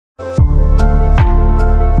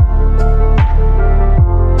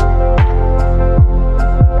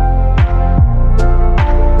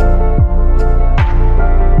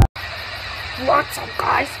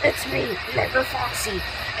Foxy,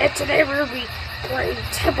 and today we're gonna be playing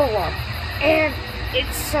Temple Run, and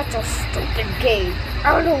it's such a stupid game.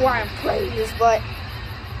 I don't know why I'm playing this, but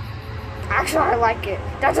actually I like it.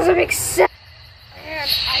 That doesn't make sense. And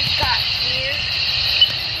I've got here,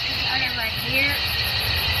 and got it right here,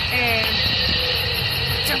 and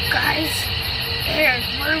what's up, guys? And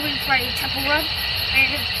we're gonna be playing Temple Run,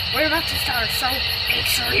 and we're about to start. So make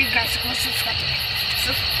sure you guys go subscribe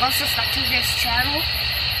to this channel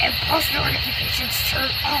and post notifications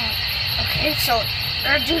turned on. Okay, so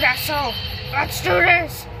we're gonna do that. So let's do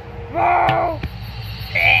this. Whoa!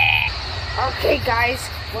 Okay, guys,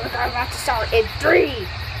 we're about to start in 3,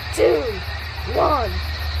 2, 1,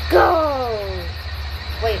 go!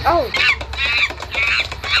 Wait, oh!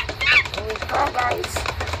 Oh, guys,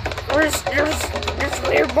 there's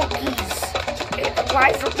weird monkeys. Why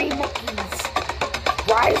is there bee monkeys?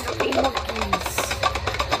 Why is there bee monkeys?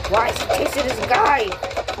 Why is he chasing this guy?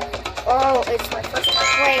 Oh, it's my first time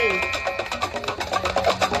playing.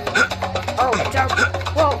 Oh, jump.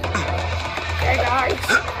 Whoa. Okay, guys.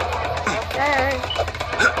 Okay.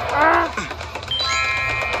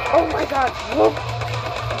 Oh my god. Whoop.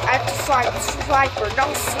 I have to swipe. Swiper.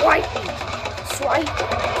 No, swiping. Swipe.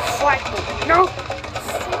 Swiper. No.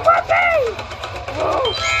 Swiping. Whoa.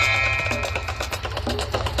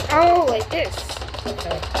 Oh, like this.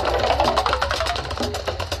 Okay.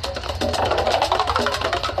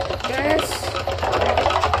 This.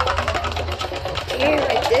 Okay,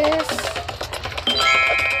 like this.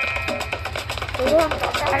 For the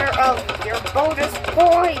matter of your bonus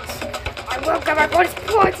points. I will get my bonus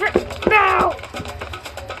points right now.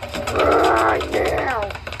 Right now.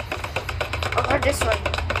 I'll go this way.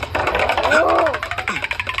 Whoa.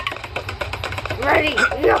 Ready?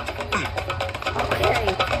 Yep. Okay.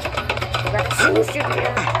 I got a solution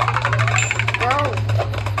here. Whoa.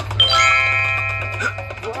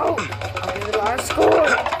 Whoa. I'm getting a lot of score.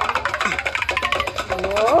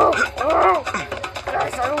 Whoa. Whoa.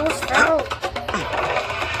 Guys, I almost fell.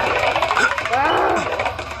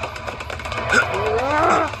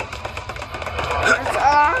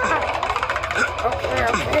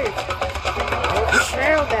 Okay. Let's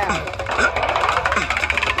trail down.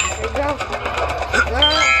 There we go.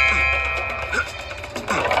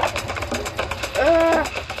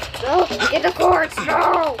 No, get the cords,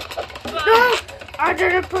 no! No! I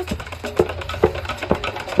didn't put...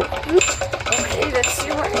 Okay, let's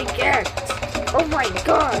see what I get. Oh my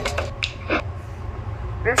god.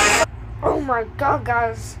 Oh my god,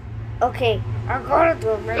 guys. Okay, I'm gonna do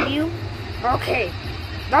a review. Okay.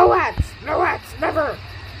 No ads, never.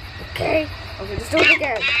 Okay, let's do it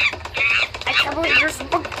again. I can't believe there's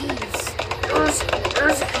monkeys. There's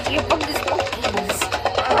humongous monkeys.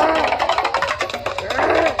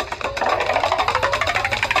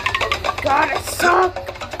 God, it sucks.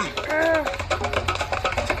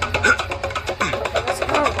 Let's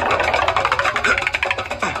go.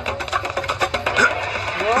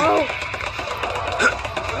 Whoa.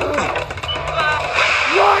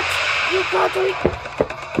 What? You got to be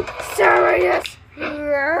serious?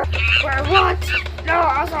 Where? What? No,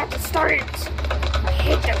 I was about to start it. I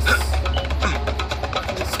hate this.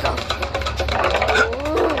 Let's go.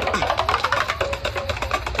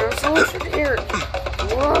 There's a solution here.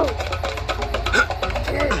 Whoa.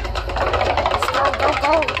 Okay. Let's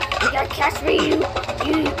go. You gotta catch me,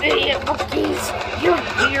 you idiot monkeys.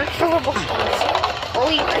 You're killer monkeys. Oh,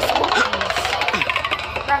 you nice monkeys.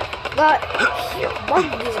 Not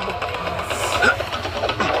humongous monkeys.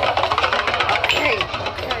 Okay.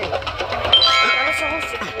 I got a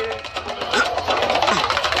solution here.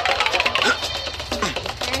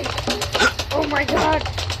 Okay. Oh my god.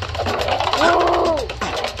 Whoa.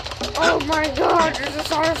 Oh my god, there's a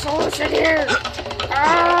sort of solution here.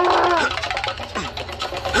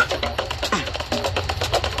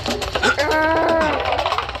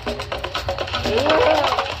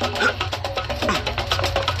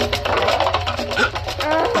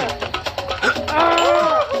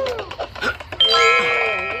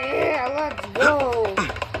 Yeah, let's go.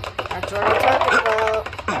 That's what I'm talking about.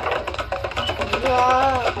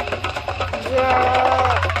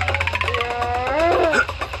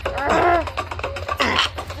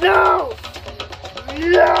 No!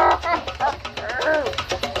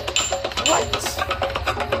 What?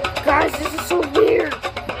 Guys, this is so weird.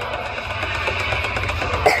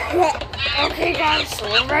 Okay, guys, so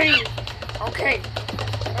we're ready. Okay,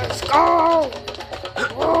 let's go.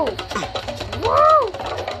 Whoa.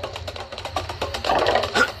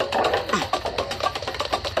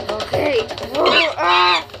 Okay. Whoa.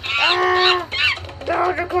 No,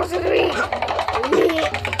 they're closer to me.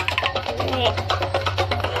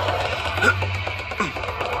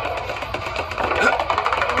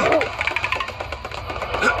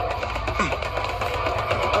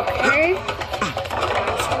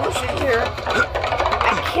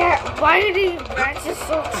 biting. That's just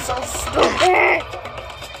so stupid.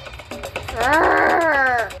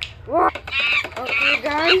 What? Okay,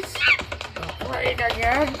 guys. Wait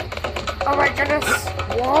again. Oh my goodness.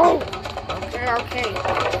 Whoa. Okay.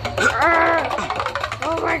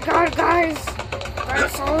 Oh my god, guys. There's a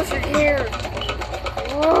solution here.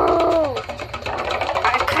 Whoa.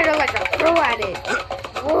 I'm kind of like a pro at it.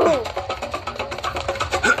 Whoa.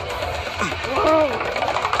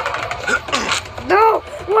 No.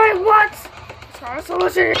 Wait, what? It's not a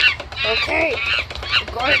solution. Okay. I'm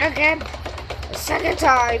going again. The second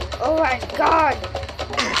time. Oh my god.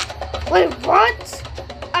 Wait, what?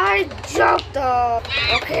 I jumped up.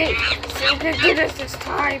 Okay, so we can do this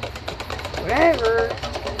time. Whatever.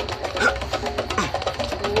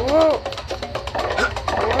 Whoa.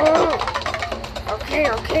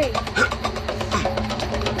 Okay.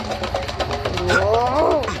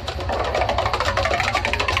 Whoa.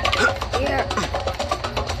 Yeah.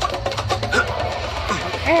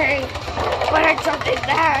 Okay. But I jumped in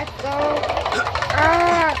that, though.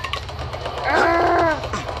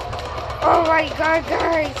 Oh my god,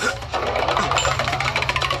 guys!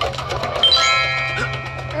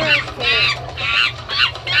 Okay.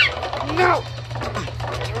 No!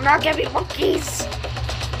 You'll not get me monkeys!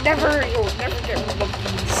 Never! You'll never get me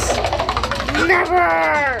monkeys!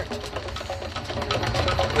 Never!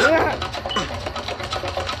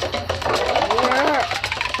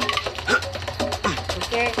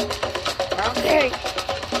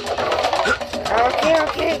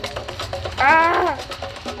 Okay.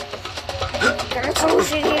 Got a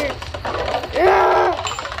solution here.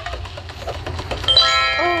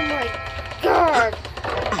 Oh my god.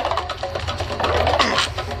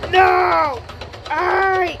 No!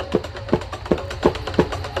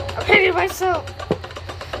 I'm hitting myself.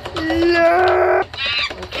 No.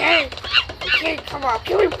 Okay, come on.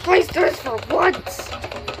 Can we please do this for once?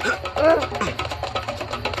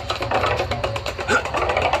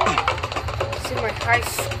 See my high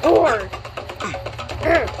score.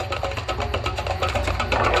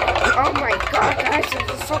 Oh my god, guys, this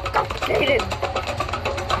is so complicated. I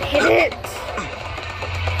hit it.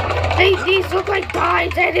 These look like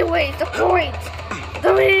dimes anyways, the points.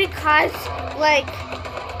 The winning has like...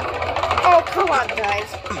 Oh, come on,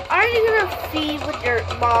 guys. Aren't you gonna feed with your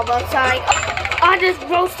mama side? I just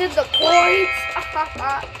roasted the points.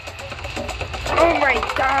 Oh my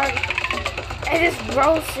god. I just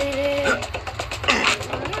roasted it.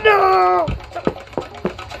 No!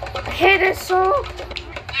 I hit it so...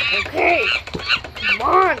 Okay, come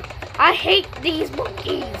on. I hate these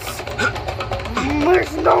monkeys.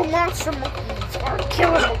 There's no monster monkeys or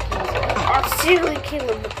killer monkeys or serial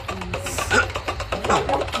killer monkeys. No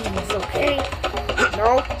monkeys, okay?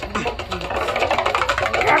 No monkeys.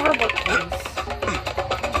 Never monkeys.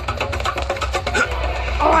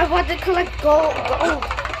 Oh, I want to collect gold.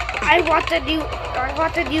 I want the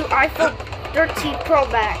new iPhone 13 Pro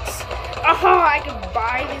Max. I can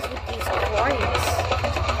buy this with these coins.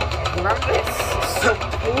 I love this. It's so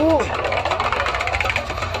cool.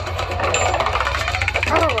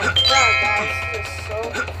 Oh my god, guys, this is so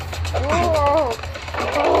cool.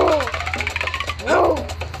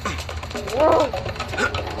 Whoa.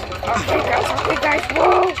 Okay, guys,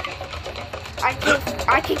 whoa.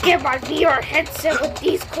 I can get my VR headset with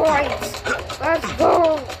these coins. Let's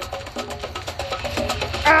go.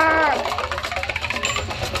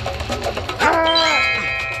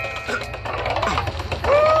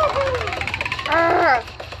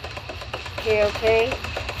 Okay.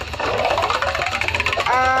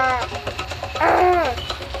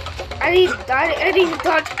 I need to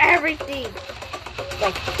dodge everything.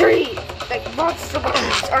 Like 3, like monster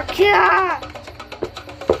monkeys or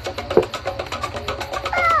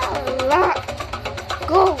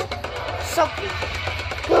Go. Something.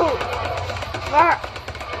 Go.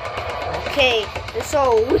 Okay.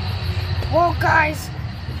 So, well, guys,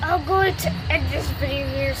 I'm going to end this video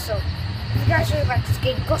here. So, if you guys really like this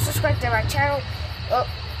game, go subscribe to my channel.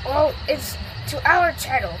 Well, it's to our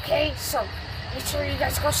channel, okay? So, make sure you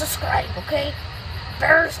guys go subscribe, okay?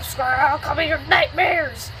 Better subscribe, I'll come in your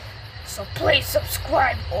nightmares. So please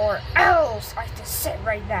subscribe or else I have to say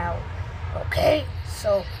right now, okay?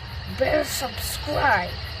 So, better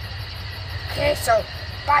subscribe. Okay, so,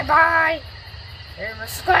 bye-bye. Better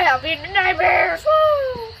subscribe, I'll be in your nightmares.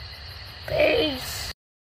 Woo! Peace.